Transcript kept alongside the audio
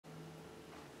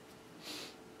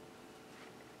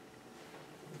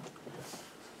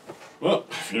Well,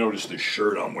 if you notice this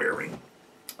shirt I'm wearing,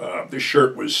 this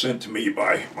shirt was sent to me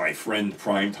by my friend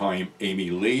Primetime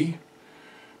Amy Lee,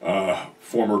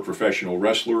 former professional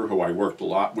wrestler who I worked a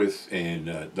lot with in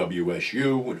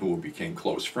WSU and who we became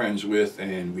close friends with,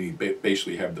 and we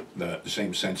basically have the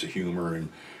same sense of humor. And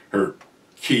her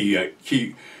I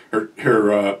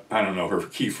don't know, her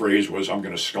key phrase was, "I'm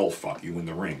going to skull fuck you in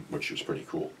the ring," which is pretty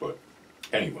cool. But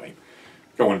anyway,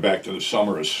 going back to the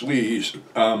summer of sleaze,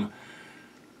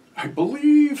 I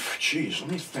believe, geez,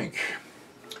 let me think.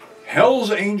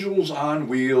 Hell's Angels on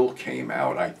Wheel came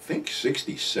out, I think,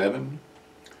 67.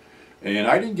 And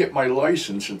I didn't get my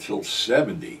license until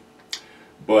 70.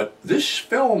 But this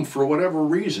film, for whatever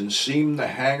reason, seemed to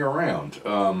hang around.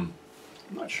 I'm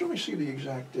not sure, let me see the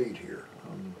exact date here.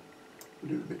 I'm a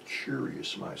little bit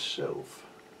curious myself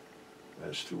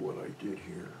as to what I did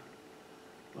here.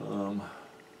 Oh,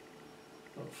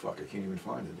 fuck, I can't even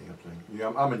find the damn thing.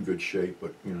 Yeah, I'm in good shape,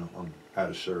 but, you know, I'm out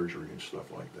of surgery and stuff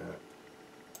like that.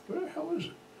 Where the hell is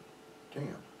it?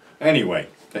 Damn. Anyway,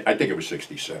 I think it was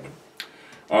 67.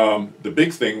 The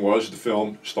big thing was the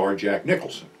film starred Jack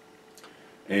Nicholson.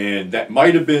 And that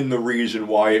might have been the reason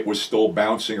why it was still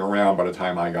bouncing around by the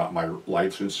time I got my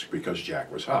license, because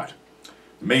Jack was hot.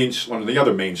 One of the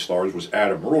other main stars was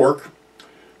Adam Rourke,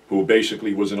 who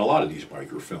basically was in a lot of these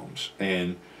biker films.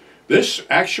 And this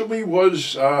actually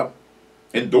was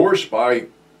endorsed by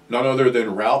none other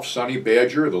than Ralph Sonny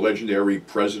Badger, the legendary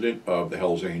president of the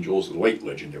Hells Angels, the late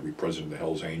legendary president of the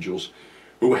Hells Angels,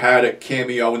 who had a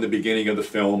cameo in the beginning of the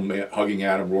film, hugging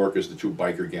Adam Rourke as the two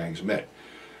biker gangs met.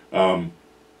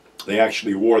 They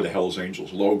actually wore the Hells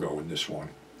Angels logo in this one.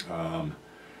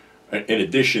 In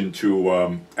addition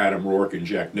to Adam Rourke and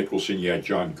Jack Nicholson, you had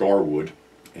John Garwood.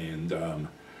 And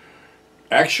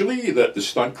actually, the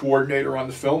stunt coordinator on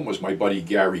the film was my buddy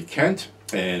Gary Kent,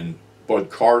 and Bud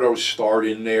Cardo starred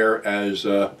in there as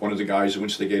one of the guys who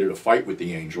instigated a fight with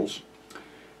the Angels.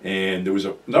 And there was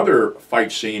another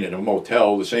fight scene in a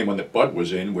motel, the same one that Bud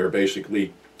was in, where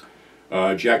basically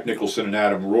Jack Nicholson and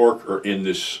Adam Rourke are in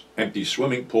this empty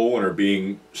swimming pool and are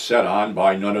being set on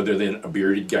by none other than a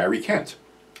bearded Gary Kent.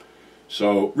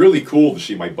 So really cool to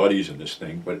see my buddies in this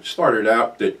thing. But it started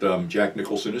out that Jack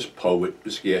Nicholson is Poet,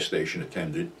 this gas station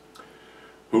attendant,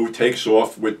 who takes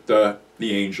off with the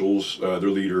Angels, their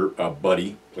leader,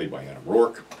 Buddy, played by Adam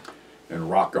Rourke, and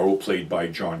Rocco, played by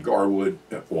John Garwood,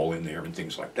 all in there and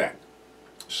things like that.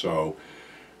 So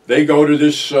they go to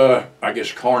this, I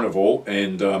guess, carnival,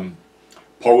 and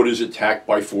Poet is attacked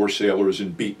by 4 sailors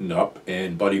and beaten up,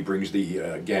 and Buddy brings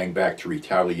the gang back to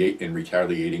retaliate, and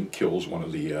retaliating kills one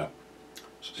of the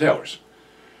sailors.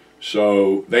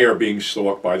 So they are being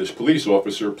stalked by this police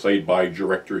officer played by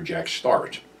director Jack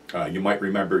Starrett. You might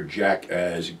remember Jack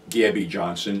as Gabby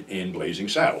Johnson in Blazing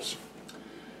Saddles.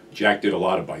 Jack did a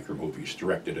lot of biker movies,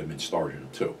 directed them and starred in them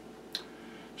too.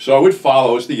 So it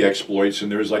follows the exploits,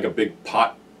 and there's like a big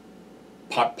pot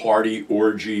party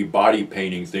orgy body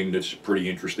painting thing that's pretty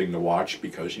interesting to watch,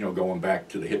 because, you know, going back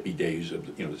to the hippie days of,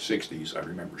 you know, the 60s, I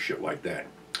remember shit like that.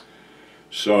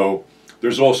 So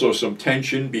there's also some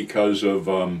tension because of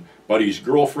Buddy's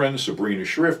girlfriend, Sabrina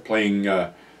Shrift, paying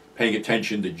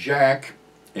attention to Jack,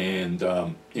 and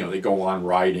you know, they go on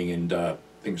riding and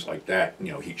things like that.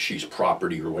 You know, she's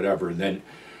property or whatever. And then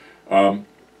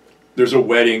there's a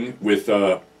wedding with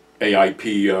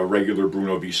AIP regular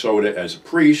Bruno V. Soda as a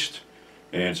priest,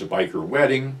 and it's a biker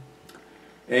wedding.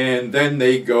 And then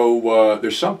they go,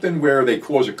 there's something where they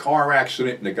cause a car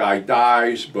accident and the guy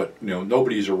dies, but, you know,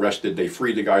 nobody's arrested. They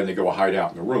free the guy and they go hide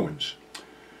out in the ruins,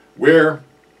 where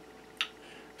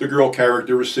the girl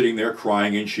character is sitting there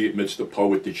crying, and she admits to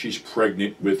Poet that she's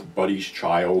pregnant with Buddy's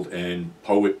child, and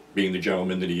Poet, being the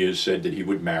gentleman that he is, said that he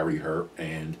would marry her.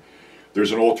 And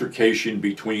there's an altercation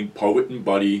between Poet and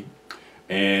Buddy,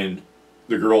 and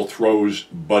the girl throws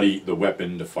Buddy the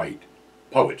weapon to fight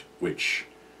Poet, which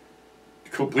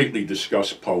completely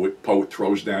disgusts Poet. Poet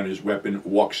throws down his weapon,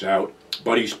 walks out.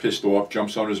 Buddy's pissed off,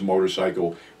 jumps on his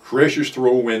motorcycle, crashes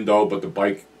through a window, but the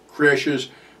bike crashes,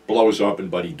 blows up,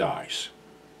 and Buddy dies.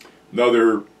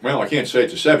 Another, well, I can't say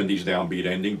it's a 70s downbeat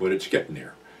ending, but it's getting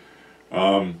there.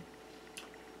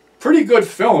 Pretty good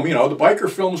film. You know, the biker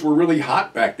films were really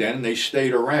hot back then, and they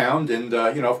stayed around. And,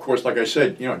 you know, of course, like I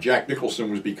said, you know, Jack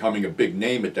Nicholson was becoming a big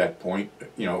name at that point.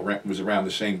 You know, it was around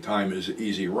the same time as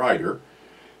Easy Rider.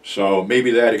 So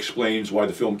maybe that explains why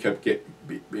the film kept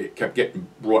getting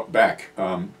brought back.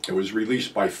 It was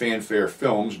released by Fanfare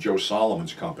Films, Joe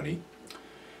Solomon's company.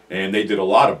 And they did a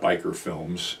lot of biker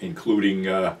films, including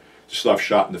stuff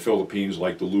shot in the Philippines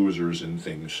like The Losers and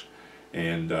things.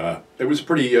 And it was a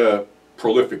pretty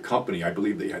prolific company. I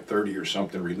believe they had 30 or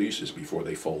something releases before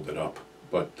they folded up.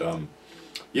 But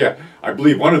Yeah, I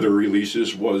believe one of the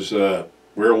releases was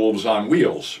Werewolves on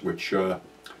Wheels, which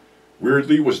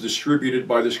weirdly was distributed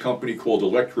by this company called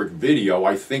Electric Video.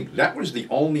 I think that was the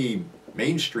only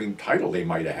mainstream title they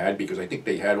might have had, because I think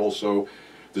they had also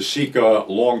the Sika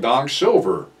Long Dong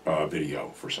Silver video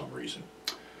for some reason.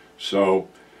 So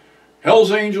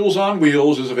Hell's Angels on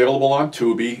Wheels is available on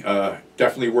Tubi.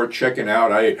 Definitely worth checking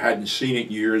out. I hadn't seen it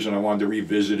in years, and I wanted to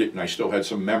revisit it, and I still had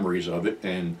some memories of it.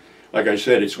 And like I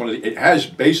said, it's it has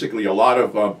basically a lot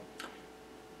of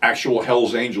actual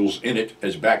Hell's Angels in it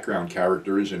as background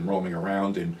characters and roaming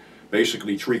around. And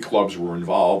basically 3 clubs were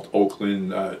involved: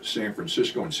 Oakland, San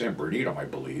Francisco, and San Bernardino, I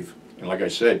believe. And like I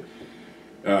said,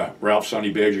 Ralph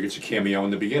Sonny Badger gets a cameo in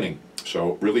the beginning.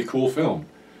 So really cool film.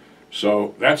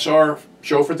 So that's our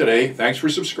show for today. Thanks for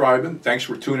subscribing. Thanks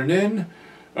for tuning in.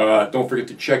 Don't forget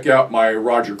to check out my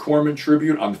Roger Corman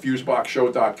tribute on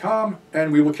thefuseboxshow.com,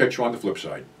 and we will catch you on the flip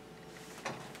side.